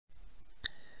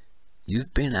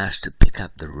You've been asked to pick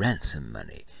up the ransom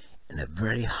money in a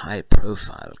very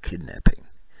high-profile kidnapping.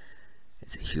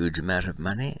 It's a huge amount of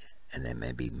money, and there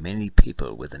may be many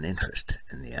people with an interest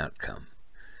in the outcome.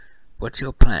 What's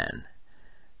your plan?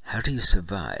 How do you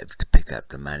survive to pick up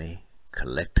the money,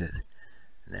 collect it,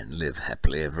 and then live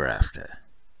happily ever after?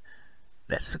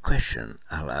 That's the question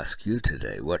I'll ask you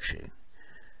today watching,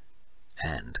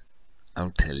 and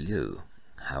I'll tell you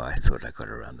how I thought I got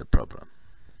around the problem.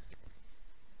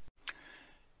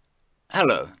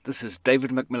 Hello, this is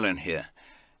David McMillan here,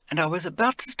 and I was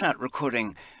about to start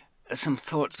recording some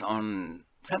thoughts on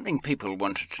something people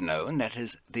wanted to know, and that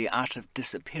is the art of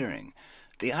disappearing,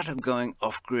 the art of going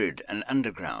off-grid and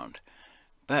underground.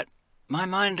 But my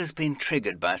mind has been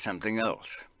triggered by something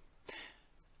else.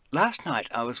 Last night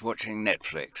I was watching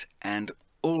Netflix and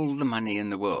All the Money in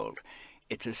the World.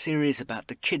 It's a series about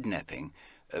the kidnapping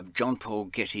of John Paul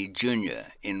Getty Jr.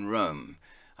 in Rome.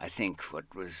 I think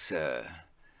what was the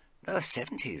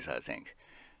 70s, I think.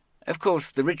 Of course,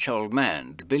 the rich old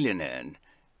man, the billionaire,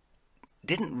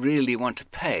 didn't really want to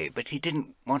pay, but he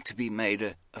didn't want to be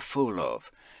made a fool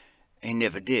of. He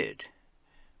never did.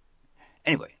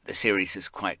 Anyway, the series is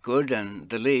quite good, and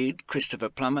the lead, Christopher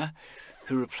Plummer,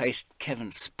 who replaced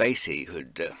Kevin Spacey,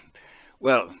 who'd,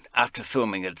 after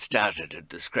filming had started, had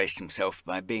disgraced himself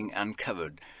by being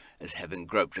uncovered as having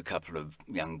groped a couple of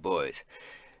young boys.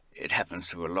 It happens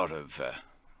to a lot of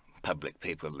public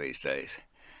people these days.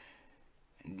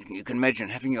 You can imagine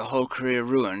having your whole career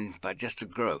ruined by just a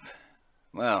grope.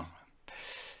 Well,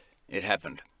 it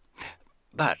happened.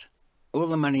 But All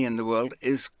the Money in the World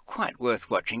is quite worth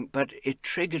watching, but it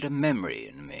triggered a memory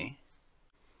in me.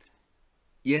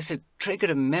 Yes, it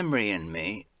triggered a memory in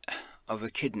me of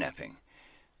a kidnapping.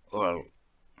 Well,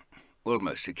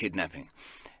 almost a kidnapping.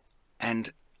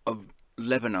 And of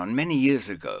Lebanon many years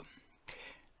ago.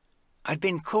 I'd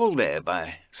been called there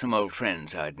by some old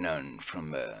friends I'd known from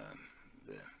the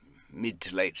mid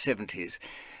to late 70s,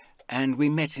 and we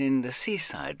met in the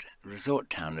seaside resort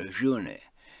town of Journe,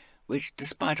 which,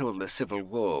 despite all the civil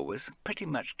war, was pretty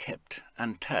much kept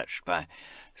untouched by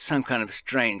some kind of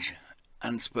strange,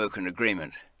 unspoken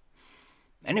agreement.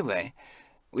 Anyway,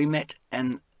 we met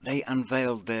and they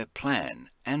unveiled their plan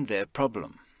and their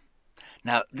problem.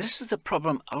 Now, this is a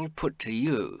problem I'll put to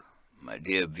you, my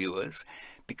dear viewers,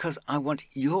 because I want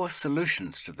your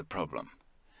solutions to the problem,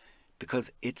 because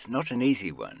it's not an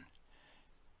easy one.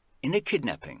 In a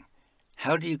kidnapping,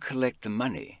 how do you collect the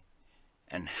money,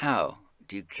 and how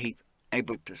do you keep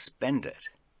able to spend it?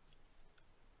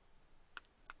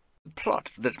 The plot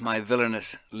that my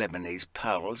villainous Lebanese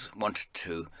pals wanted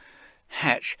to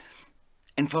hatch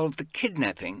involved the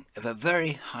kidnapping of a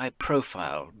very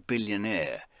high-profile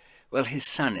billionaire, well, his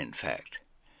son, in fact.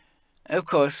 Of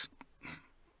course,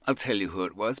 I'll tell you who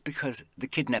it was, because the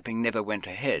kidnapping never went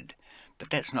ahead, but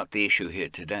that's not the issue here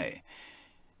today.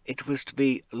 It was to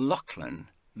be Rupert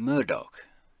Murdoch,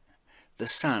 the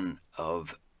son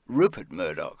of Rupert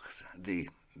Murdoch, the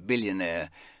billionaire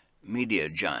media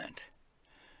giant.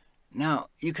 Now,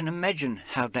 you can imagine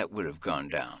how that would have gone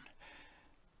down.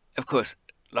 Of course,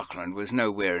 Lachlan was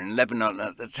nowhere in Lebanon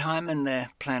at the time, and their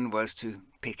plan was to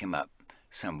pick him up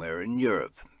somewhere in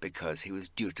Europe, because he was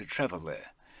due to travel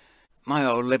there. My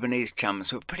old Lebanese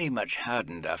chums were pretty much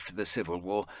hardened after the Civil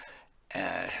War,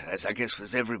 as I guess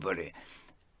was everybody.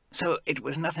 So it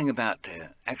was nothing about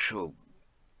the actual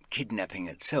kidnapping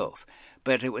itself,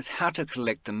 but it was how to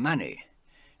collect the money.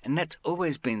 And that's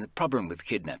always been the problem with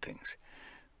kidnappings.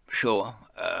 Sure,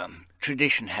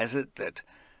 tradition has it that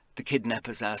the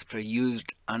kidnappers asked for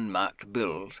used, unmarked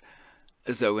bills,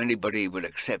 as though anybody would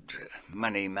accept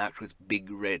money marked with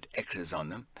big red X's on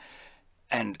them.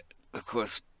 And, of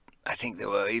course, I think there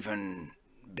were even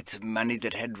bits of money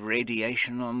that had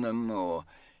radiation on them or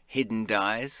hidden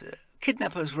dyes.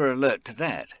 Kidnappers were alert to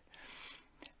that.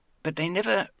 But they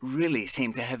never really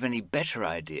seemed to have any better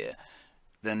idea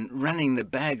than running the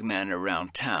bagman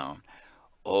around town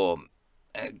or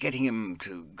getting him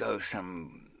to go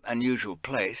some unusual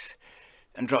place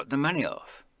and drop the money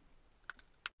off.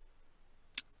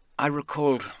 I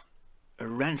recalled a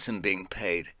ransom being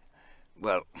paid,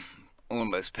 well,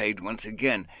 almost paid once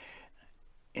again.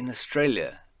 In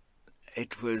Australia,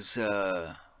 it was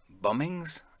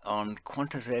bombings on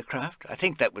Qantas aircraft. I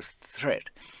think that was the threat.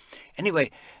 Anyway,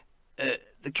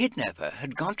 the kidnapper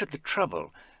had gone to the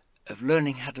trouble of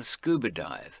learning how to scuba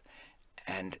dive,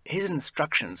 and his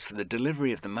instructions for the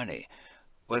delivery of the money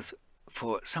was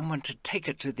for someone to take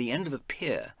it to the end of a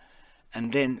pier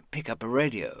and then pick up a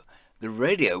radio. The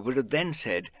radio would have then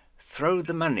said, "Throw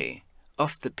the money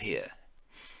off the pier."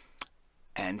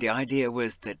 And the idea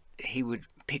was that he would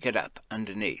pick it up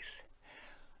underneath.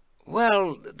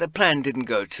 Well, the plan didn't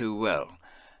go too well.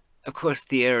 Of course,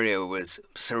 the area was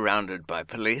surrounded by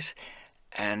police,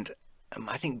 and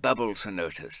I think bubbles were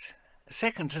noticed.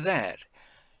 Second to that,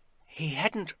 he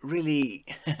hadn't really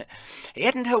he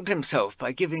hadn't helped himself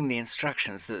by giving the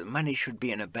instructions that the money should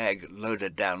be in a bag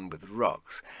loaded down with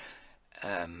rocks,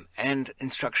 and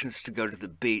instructions to go to the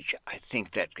beach. I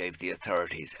think that gave the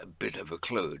authorities a bit of a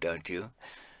clue, don't you?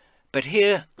 But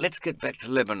here, let's get back to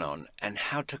Lebanon and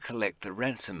how to collect the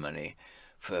ransom money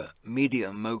for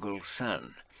media mogul's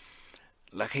son,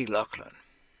 Lucky Lachlan.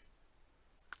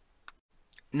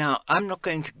 Now, I'm not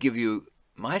going to give you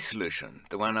my solution,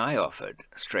 the one I offered,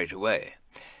 straight away.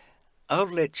 I'll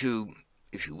let you,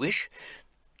 if you wish,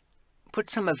 put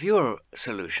some of your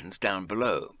solutions down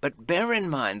below, but bear in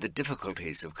mind the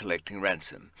difficulties of collecting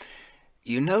ransom.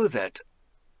 You know that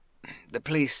the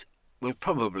police will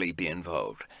probably be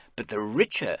involved, but the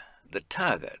richer the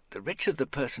target, the richer the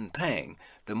person paying,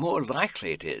 the more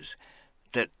likely it is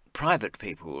that private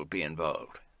people will be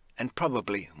involved, and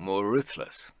probably more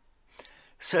ruthless.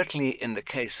 Certainly in the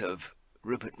case of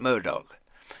Rupert Murdoch.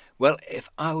 Well, if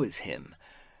I was him,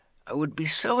 I would be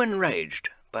so enraged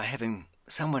by having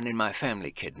someone in my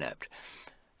family kidnapped.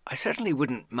 I certainly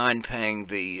wouldn't mind paying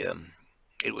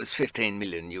it was $15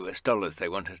 million they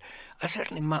wanted. I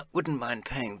certainly wouldn't mind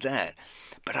paying that,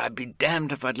 but I'd be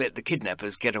damned if I'd let the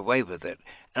kidnappers get away with it,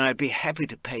 and I'd be happy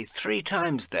to pay 3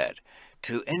 times that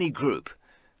to any group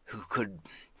who could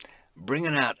bring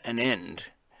about an end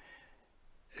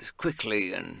as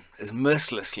quickly and as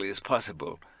mercilessly as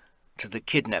possible to the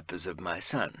kidnappers of my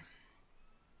son.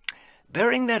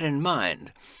 Bearing that in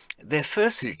mind, their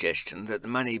first suggestion that the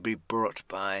money be brought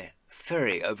by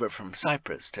ferry over from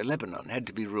Cyprus to Lebanon had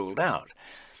to be ruled out,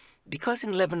 because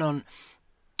in Lebanon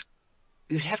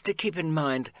you'd have to keep in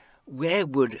mind, where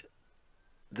would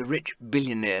the rich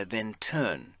billionaire then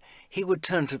turn? He would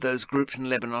turn to those groups in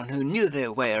Lebanon who knew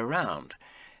their way around,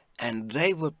 and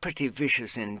they were pretty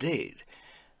vicious indeed.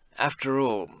 After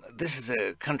all, this is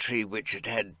a country which had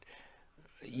had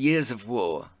years of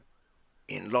war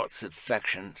in lots of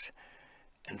factions,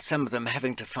 and some of them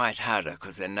having to fight harder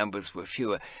because their numbers were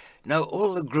fewer. No,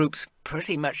 all the groups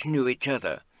pretty much knew each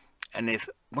other, and if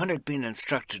one had been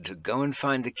instructed to go and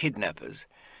find the kidnappers,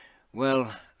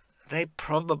 well, they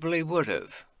probably would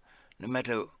have, no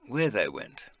matter where they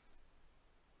went.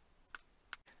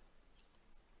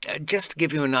 Just to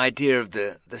give you an idea of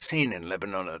the scene in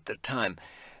Lebanon at the time,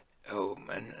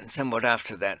 and somewhat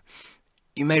after that,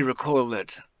 you may recall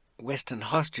that Western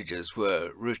hostages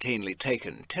were routinely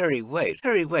taken. Terry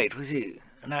Waite, was he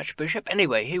an archbishop?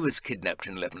 Anyway, he was kidnapped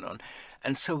in Lebanon,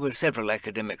 and so were several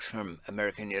academics from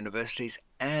American universities,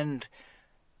 and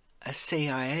a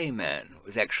CIA man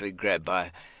was actually grabbed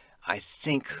by, I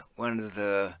think, one of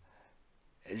the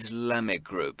Islamic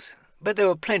groups. But there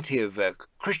were plenty of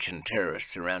Christian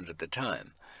terrorists around at the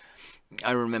time.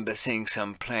 I remember seeing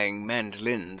some playing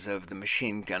mandolins over the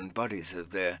machine gun bodies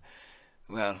of the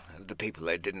people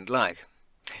they didn't like.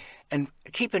 And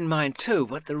keep in mind, too,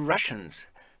 what the Russians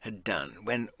had done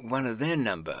when one of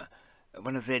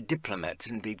their diplomats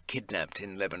had been kidnapped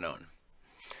in Lebanon.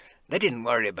 They didn't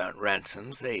worry about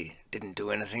ransoms. They didn't do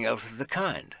anything else of the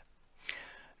kind.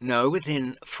 No,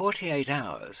 within 48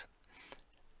 hours,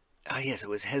 yes, it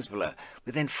was Hezbollah.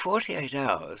 Within 48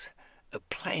 hours, a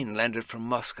plane landed from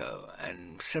Moscow,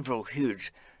 and several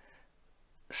huge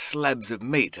slabs of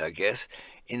meat, I guess,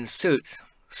 in suits,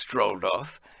 strolled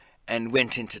off and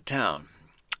went into town.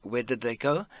 Where did they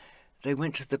go? They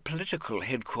went to the political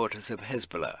headquarters of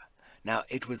Hezbollah. Now,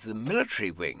 it was the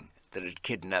military wing that had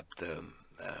kidnapped the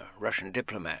Russian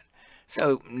diplomat,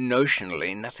 so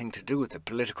notionally nothing to do with the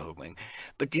political wing.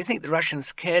 But do you think the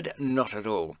Russians cared? Not at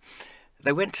all.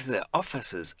 They went to the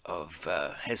offices of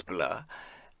Hezbollah,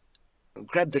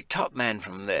 grabbed the top man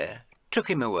from there, took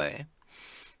him away,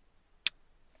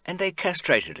 and they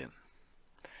castrated him.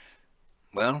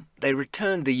 Well, they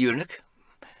returned the eunuch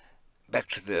back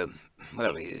to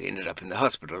he ended up in the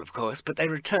hospital, of course, but they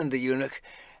returned the eunuch,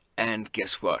 and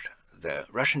guess what? The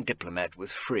Russian diplomat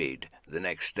was freed the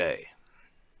next day.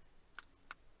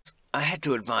 I had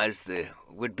to advise the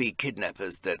would-be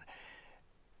kidnappers that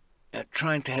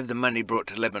trying to have the money brought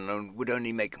to Lebanon would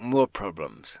only make more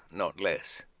problems, not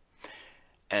less.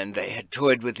 And they had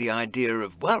toyed with the idea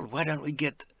of, well, why don't we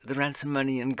get the ransom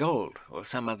money in gold or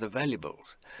some other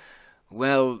valuables?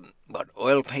 Well, what,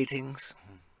 oil paintings?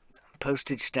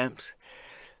 Postage stamps?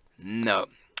 No.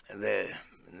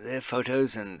 Their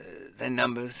photos and their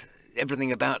numbers,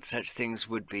 everything about such things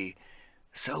would be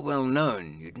so well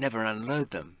known you'd never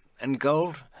unload them. And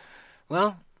gold?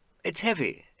 Well, it's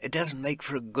heavy. It doesn't make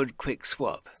for a good quick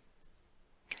swap.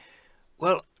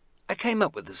 Well, I came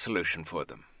up with a solution for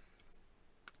them.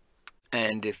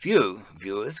 And if you,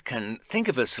 viewers, can think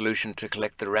of a solution to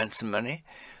collect the ransom money,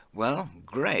 well,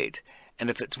 great. And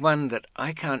if it's one that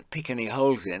I can't pick any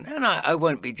holes in, and I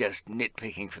won't be just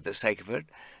nitpicking for the sake of it,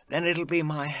 then it'll be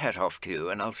my hat off to you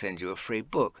and I'll send you a free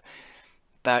book.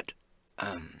 But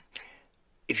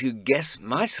if you guess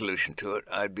my solution to it,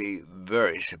 I'd be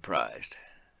very surprised.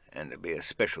 And there'll be a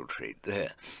special treat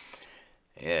there.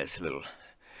 Yes, a little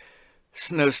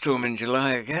snowstorm in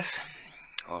July, I guess.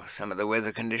 Or some of the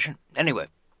weather condition. Anyway.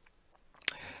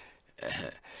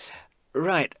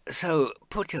 Right, so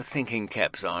put your thinking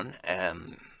caps on,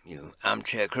 you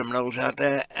armchair criminals out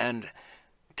there, and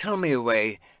tell me a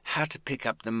way how to pick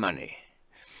up the money.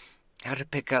 How to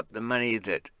pick up the money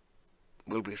that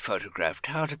will be photographed.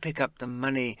 How to pick up the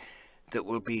money that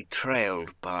will be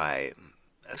trailed by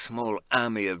a small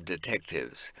army of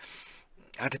detectives.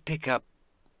 How to pick up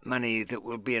money that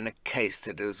will be in a case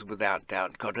that has without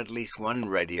doubt got at least one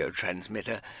radio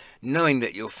transmitter, knowing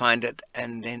that you'll find it,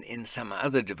 and then in some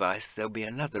other device there'll be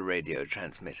another radio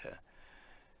transmitter.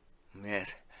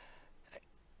 Yes.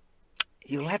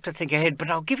 You'll have to think ahead,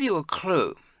 but I'll give you a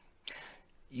clue.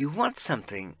 You want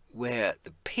something where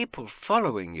the people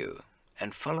following you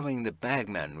and following the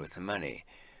bagman with the money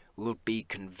will be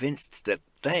convinced that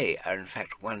they are in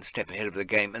fact one step ahead of the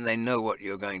game and they know what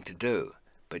you're going to do.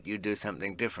 But you do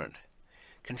something different.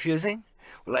 Confusing?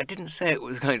 Well, I didn't say it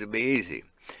was going to be easy.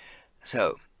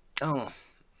 So,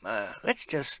 let's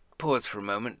just pause for a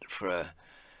moment for a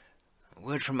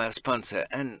word from our sponsor,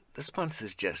 and the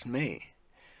sponsor's just me.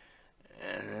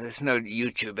 There's no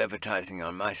YouTube advertising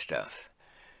on my stuff.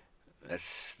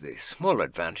 That's the small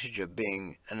advantage of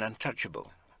being an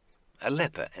untouchable, a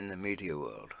leper in the media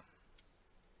world.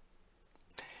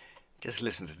 Just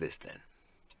listen to this then.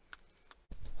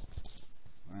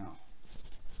 Wow.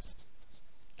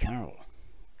 Carol,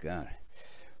 God,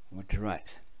 what to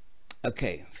write?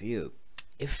 Okay, for you.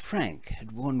 If Frank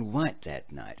had worn white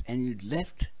that night and you'd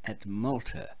left at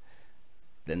Malta,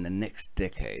 then the next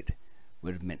decade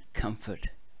would have meant comfort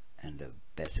and a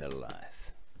better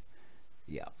life.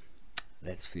 Yeah,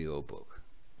 that's for your book.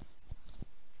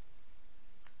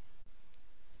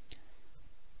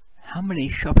 How many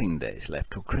shopping days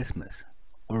left till Christmas?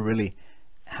 Or really,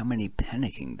 how many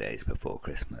panicking days before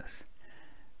Christmas?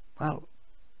 Well,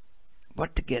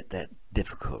 what to get that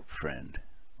difficult friend?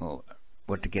 Or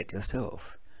what to get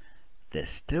yourself? There's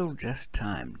still just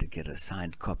time to get a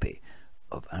signed copy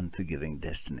of Unforgiving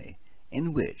Destiny,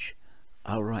 in which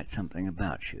I'll write something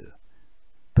about you,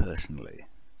 personally.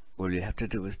 All you have to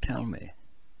do is tell me.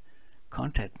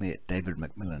 Contact me at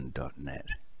davidmcmillan.net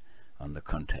on the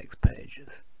contacts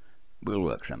pages. We'll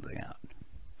work something out.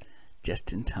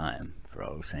 Just in time for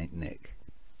old St. Nick.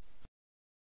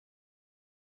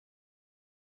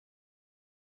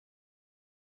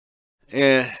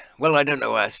 Well, I don't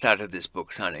know why I started this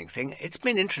book signing thing. It's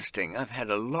been interesting. I've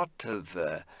had a lot of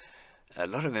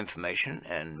information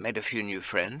and made a few new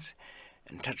friends,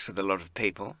 in touch with a lot of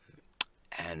people,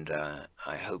 and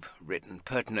I hope written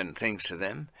pertinent things to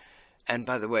them. And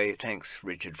by the way, thanks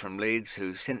Richard from Leeds,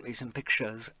 who sent me some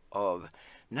pictures of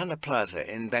Nana Plaza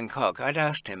in Bangkok. I'd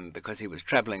asked him, because he was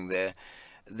travelling there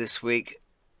this week,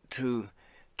 to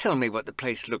tell me what the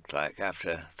place looked like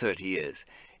after 30 years.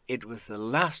 It was the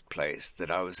last place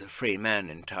that I was a free man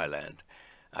in Thailand.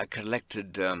 I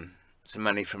collected some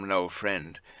money from an old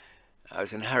friend. I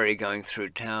was in a hurry going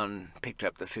through town, picked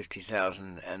up the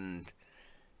 50,000, and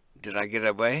did I get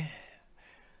away?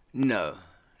 No,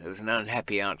 there was an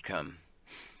unhappy outcome.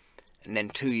 And then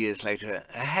 2 years later,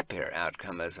 a happier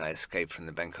outcome as I escaped from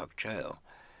the Bangkok jail.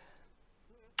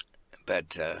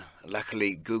 But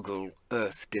luckily Google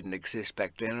Earth didn't exist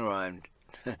back then, or I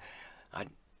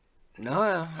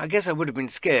guess I would have been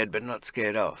scared, but not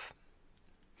scared off.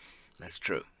 That's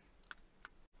true.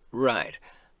 Right.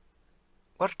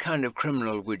 What kind of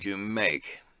criminal would you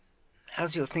make?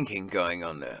 How's your thinking going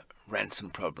on the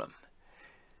ransom problem?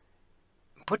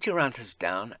 Put your answers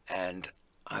down, and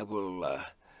I will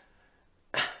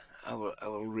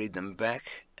read them back,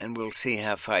 and we'll see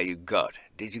how far you got.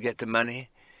 Did you get the money?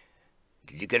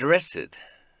 Did you get arrested?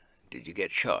 Did you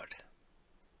get shot?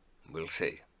 We'll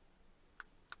see.